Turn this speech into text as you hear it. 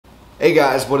Hey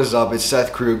guys, what is up? It's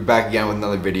Seth Krug back again with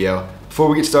another video. Before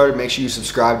we get started, make sure you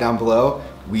subscribe down below.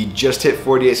 We just hit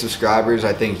 48 subscribers,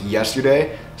 I think,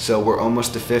 yesterday. So we're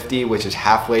almost to 50, which is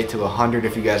halfway to 100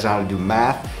 if you guys know how to do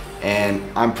math. And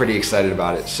I'm pretty excited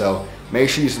about it. So make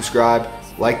sure you subscribe,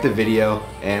 like the video,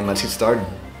 and let's get started.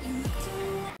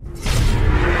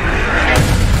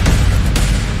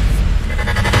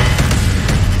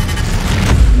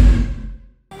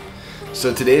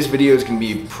 So today's video is going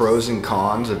to be pros and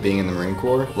cons of being in the Marine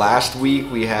Corps. Last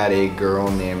week we had a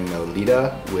girl named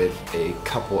Nolita with a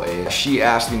couple A's. She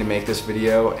asked me to make this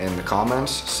video in the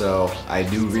comments, so I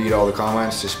do read all the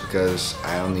comments just because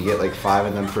I only get like 5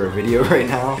 of them per video right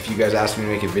now. If you guys ask me to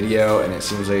make a video and it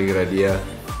seems like a good idea,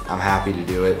 I'm happy to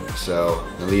do it. So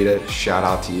Nolita, shout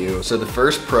out to you. So the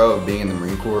first pro of being in the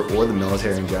Marine Corps or the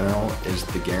military in general is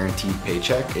the guaranteed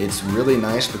paycheck. It's really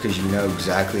nice because you know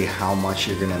exactly how much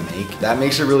you're gonna make. That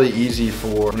makes it really easy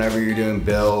for whenever you're doing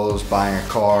bills, buying a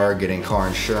car, getting car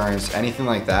insurance, anything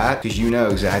like that, because you know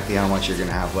exactly how much you're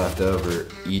gonna have left over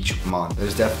each month.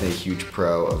 There's definitely a huge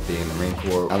pro of being in the Marine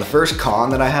Corps. Now the first con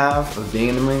that I have of being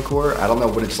in the Marine Corps, I don't know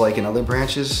what it's like in other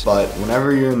branches, but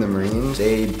whenever you're in the Marines,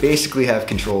 they basically have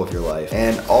control of your life.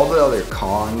 And all the other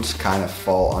cons kind of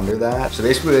fall under that. So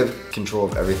basically they have control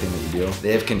of everything that you do.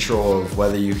 They have control of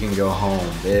whether you can go home.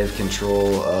 They have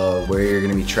control of where you're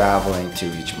gonna be traveling to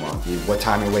each month, what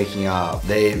time you're waking up.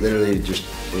 They literally just,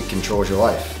 it controls your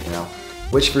life, you know?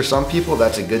 Which for some people,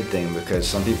 that's a good thing because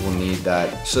some people need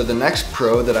that. So the next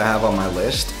pro that I have on my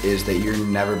list is that you're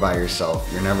never by yourself.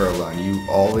 You're never alone. You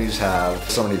always have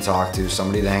somebody to talk to,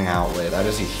 somebody to hang out with. That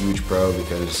is a huge pro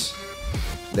because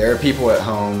there are people at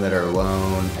home that are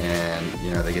alone and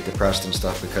you know they get depressed and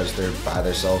stuff because they're by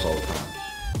themselves all the time.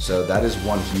 So that is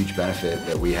one huge benefit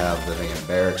that we have living in a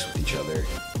barracks with each other,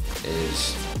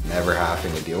 is never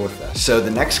having to deal with that. So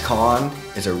the next con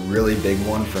is a really big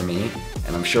one for me,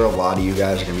 and I'm sure a lot of you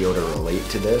guys are gonna be able to relate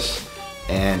to this,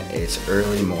 and it's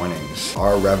early mornings.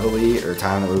 Our reveille, or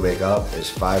time that we wake up, is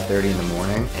 5:30 in the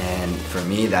morning, and for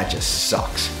me that just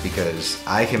sucks because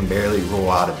I can barely roll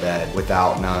out of bed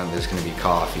without knowing there's gonna be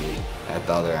coffee at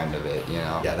the other end of it, you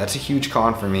know? Yeah, that's a huge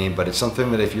con for me, but it's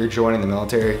something that if you're joining the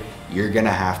military, you're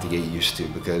gonna have to get used to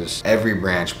because every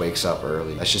branch wakes up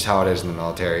early. That's just how it is in the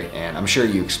military, and I'm sure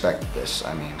you expected this.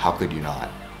 I mean, how could you not?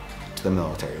 The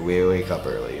military, we wake up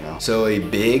early, you know? So a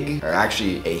big, or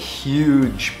actually a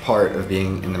huge part of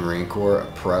being in the Marine Corps, a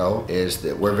pro, is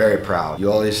that we're very proud.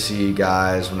 You always see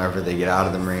guys whenever they get out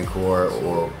of the Marine Corps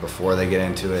or before they get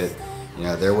into it, you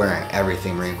know, they're wearing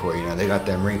everything Marine Corps. You know, they got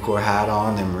their Marine Corps hat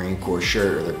on, their Marine Corps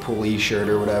shirt, or their police shirt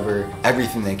or whatever.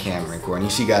 Everything they can Marine Corps. And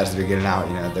you see guys that are getting out,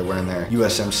 you know, they're wearing their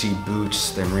USMC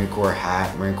boots, their Marine Corps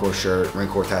hat, Marine Corps shirt, Marine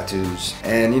Corps tattoos.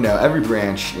 And you know, every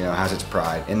branch, you know, has its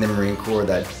pride. In the Marine Corps,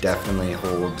 that definitely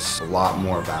holds a lot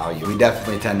more value. We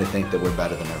definitely tend to think that we're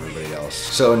better than everybody else.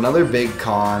 So another big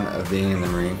con of being in the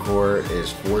Marine Corps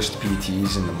is forced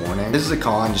PTs in the morning. This is a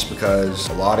con just because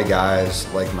a lot of guys,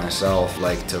 like myself,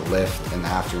 like to lift in the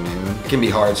afternoon. It can be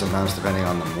hard sometimes depending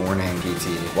on the morning PT.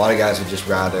 A lot of guys would just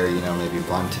rather, you know, maybe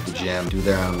run to the gym, do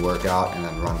their own workout, and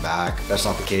then run back. That's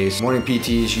not the case. Morning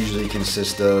PTs usually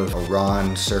consist of a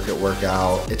run, circuit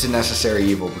workout. It's a necessary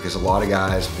evil because a lot of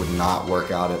guys would not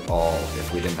work out at all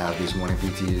if we didn't have these morning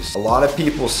PTs. A lot of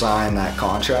people sign that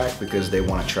contract because they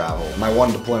want to travel. My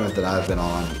one deployment that I've been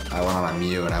on, I went on a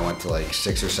MU and I went to like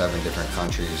 6 or 7 different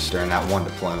countries during that one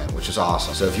deployment, which is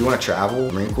awesome. So if you want to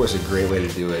travel, Marine Corps is a great way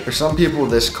to do it. For some people,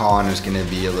 this con is going to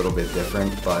be a little bit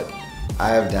different, but I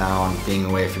have down being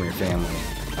away from your family.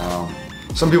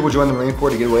 Some people join the Marine Corps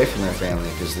to get away from their family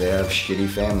because they have shitty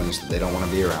families that they don't want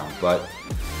to be around, but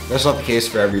that's not the case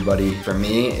for everybody. For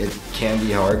me, it can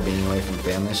be hard being away from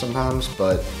family sometimes,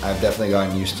 but I've definitely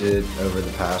gotten used to it over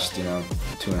the past, you know,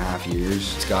 2.5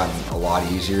 years. It's gotten a lot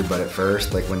easier, but at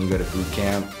first, like when you go to boot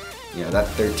camp, you know, that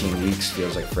 13 weeks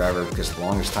feels like forever because the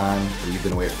longest time that you've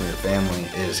been away from your family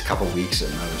is a couple weeks at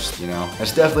most, you know?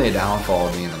 That's definitely a downfall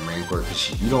of being in the Marine Corps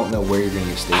because you don't know where you're gonna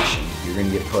get stationed. You're gonna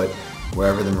get put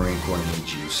wherever the Marine Corps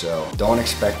needs you. So don't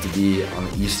expect to be on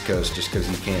the East Coast just because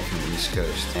you came from the East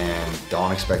Coast, and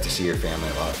don't expect to see your family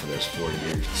a lot for those 4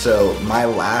 years. So my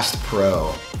last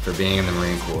pro for being in the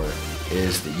Marine Corps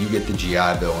is that you get the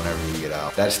GI Bill whenever you get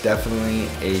out. That's definitely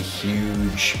a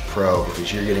huge pro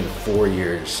because you're getting 4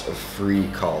 years of free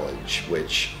college,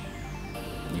 which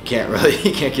you can't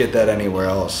get that anywhere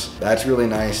else. That's really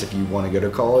nice if you want to go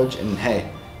to college, and hey,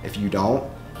 if you don't,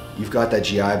 you've got that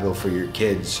GI Bill for your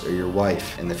kids or your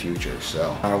wife in the future.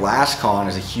 So our last con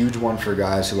is a huge one for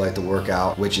guys who like to work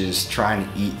out, which is trying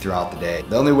to eat throughout the day.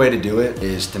 The only way to do it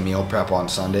is to meal prep on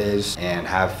Sundays and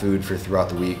have food for throughout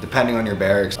the week, depending on your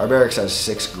barracks. Our barracks has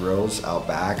 6 grills out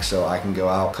back, so I can go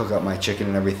out, cook up my chicken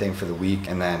and everything for the week,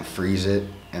 and then freeze it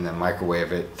and then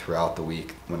microwave it throughout the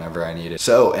week whenever I need it.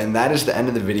 So, and that is the end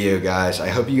of the video, guys. I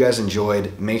hope you guys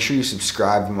enjoyed. Make sure you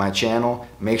subscribe to my channel.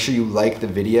 Make sure you like the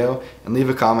video and leave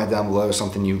a comment down below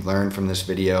something you learned from this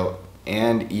video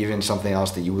and even something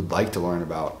else that you would like to learn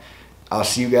about. I'll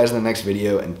see you guys in the next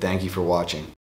video, and thank you for watching.